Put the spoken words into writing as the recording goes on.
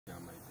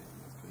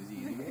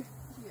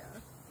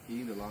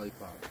eating the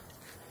lollipop.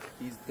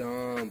 He's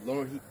dumb.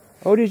 Lauren,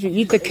 Oh, did you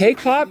eat the cake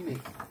pop?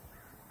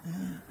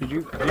 Did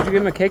you give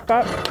him a cake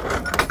pop?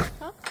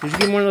 Huh? Did you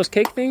give him one of those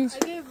cake things?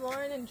 I gave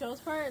Lauren and Joe's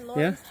part, and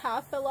Lauren's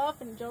half fell off,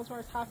 and Joe's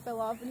part half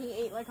fell off, and he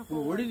ate like a full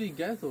Well, where one. did he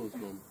get those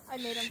from? I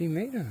made them. She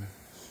made them.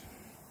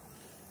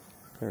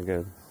 They're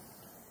good.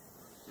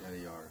 Yeah,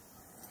 they are.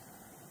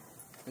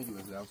 Thank you,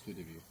 Leslie. That was good of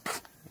you.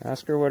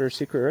 Ask her what her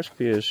secret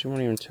recipe is. She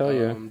won't even tell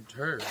you.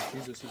 Her.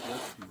 She's a secret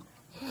recipe.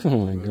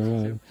 Oh my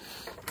god.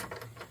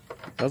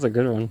 That was a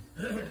good one.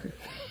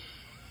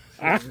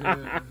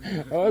 That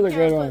was a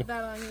good one. Put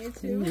that on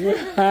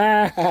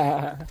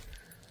YouTube.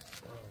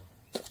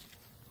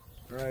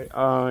 Right.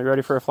 You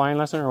ready for a flying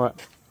lesson or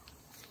what?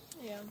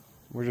 Yeah.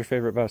 Where's your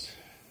favorite bus?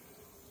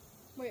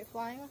 Wait,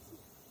 flying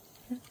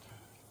lesson?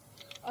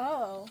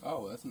 Oh.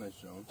 Oh, that's a nice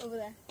drone. Over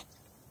there.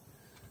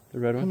 The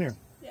red one? Come here.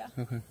 Yeah.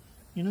 Okay.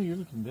 You know, you're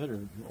looking better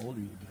the older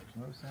you get.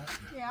 Notice that?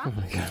 Yeah. Oh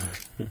my god.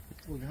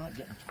 Well, you're not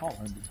getting taller,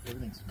 but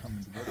everything's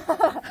coming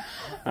together.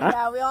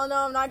 Yeah, we all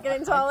know I'm not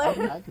getting taller.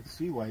 I could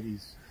see why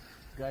these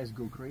guys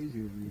go crazy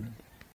over you.